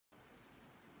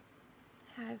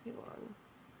Hi everyone,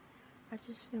 I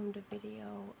just filmed a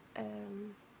video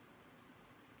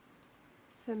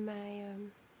for my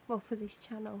for this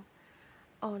channel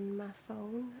on my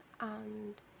phone,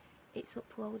 and it's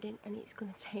uploading and it's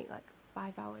gonna take like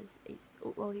 5 hours. It's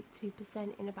uploaded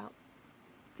 2% in about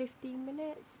 15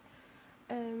 minutes.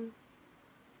 I'm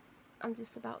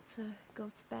just about to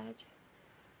go to bed.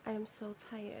 I am so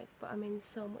tired, but I'm in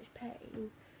so much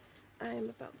pain. I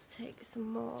am about to take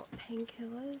some more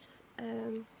painkillers.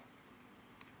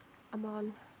 I'm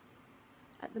on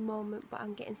at the moment, but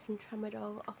I'm getting some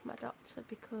tramadol off my doctor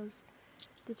because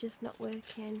they're just not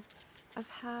working. I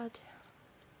had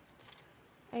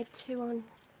 2 on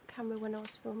camera when I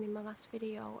was filming my last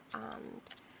video, and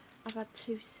I've had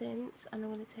 2 since, and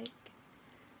I'm going to take,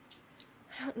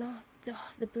 I don't know,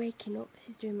 the breaking up, this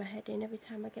is doing my head in. Every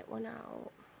time I get one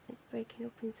out, it's breaking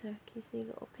up into, can you see,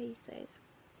 little pieces.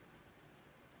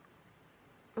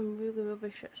 I'm really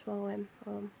rubbish at swallowing.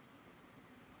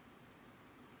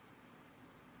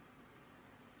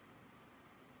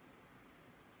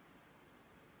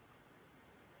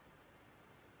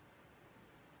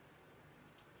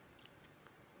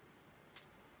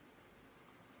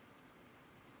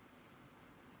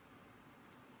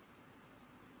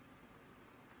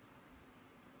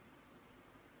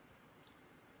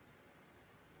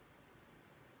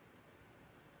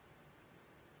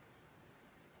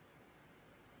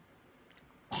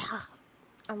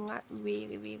 I'm like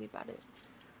really bad at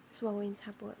swallowing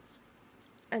tablets,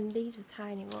 and these are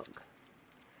tiny, look,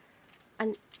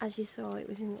 and as you saw it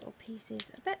was in little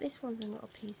pieces. I bet this one's in little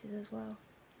pieces as well.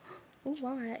 Oh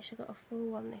wow, I actually got a full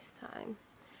one this time.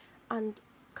 And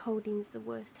codeine's the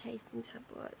worst tasting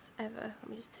tablets ever. Let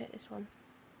me just take this one.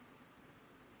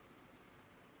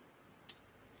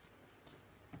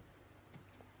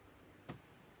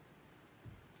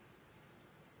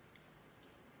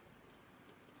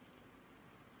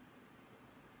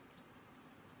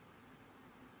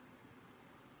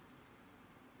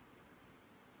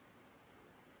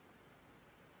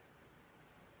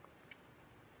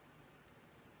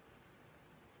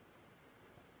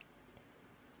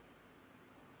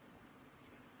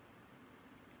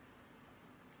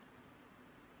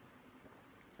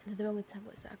 They're the only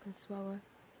tablets that I can swallow.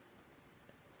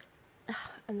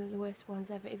 And they're the worst ones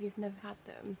ever. If you've never had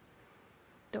them,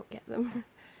 don't get them.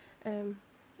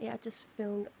 Yeah, I just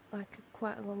filmed like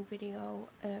quite a long video.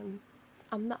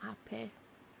 I'm not happy.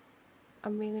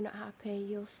 I'm really not happy.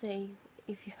 You'll see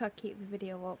if I keep the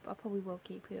video up. I probably will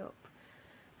keep it up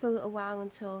for a little while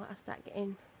until I start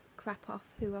getting crap off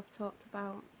who I've talked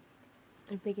about.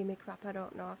 If they give me crap, I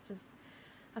don't know.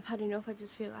 I've had enough. I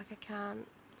just feel like I can't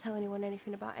tell anyone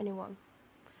anything about anyone.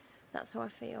 That's how I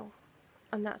feel,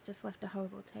 and that's just left a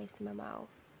horrible taste in my mouth.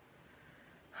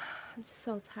 I'm just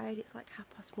so tired. It's like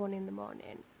 1:30 in the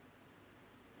morning.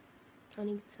 I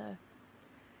need to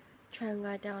try and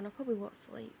lie down. I probably won't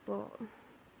sleep, but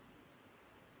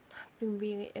I've been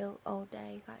really ill all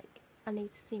day. Like, I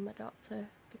need to see my doctor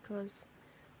because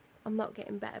I'm not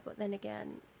getting better, but then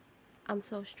again, I'm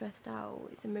so stressed out.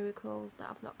 It's a miracle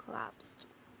that I've not collapsed.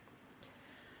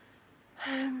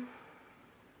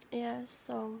 Yeah,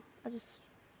 so I just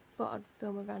thought I'd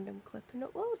film a random clip and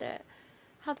upload it.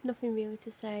 Had nothing really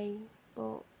to say,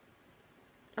 but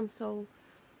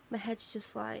my head's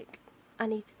just like, I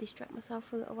need to distract myself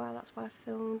for a little while. That's why I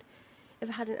filmed. If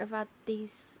I hadn't have had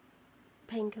these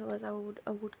painkillers,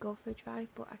 I would go for a drive,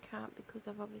 but I can't because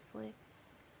I've obviously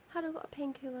had a lot of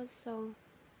painkillers. So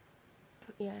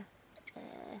yeah,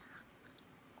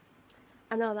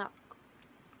 I know that.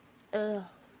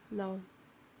 No,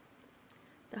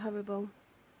 they're horrible.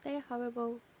 They're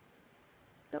horrible.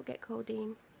 Don't get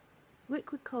codeine.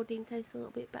 Liquid codeine tastes a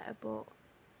little bit better, but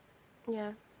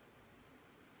yeah.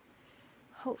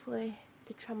 Hopefully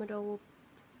the tramadol will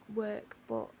work,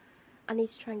 but I need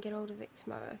to try and get hold of it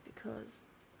tomorrow because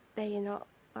they are not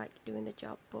like doing the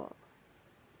job. But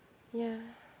yeah,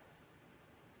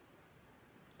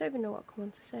 don't even know what I come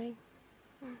on to say.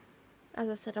 As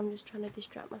I said, I'm just trying to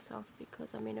distract myself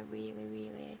because I'm in a really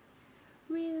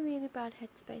bad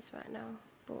headspace right now.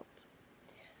 But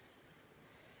yes,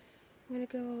 I'm gonna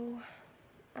go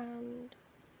and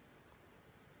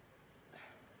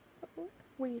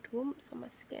weird lumps on my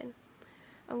skin.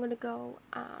 I'm gonna go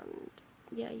and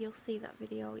yeah, you'll see that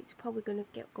video. It's probably gonna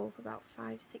go up about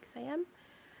 5-6 AM,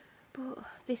 but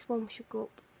this one should go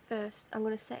up first. I'm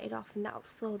gonna set it off and that'll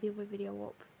slow the other video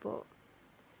up. But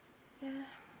yeah,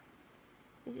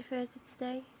 is it Thursday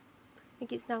today? I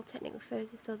think it's now technically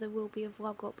Thursday, so there will be a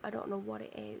vlog up. I don't know what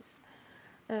it is.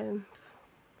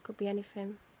 Could be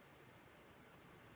anything.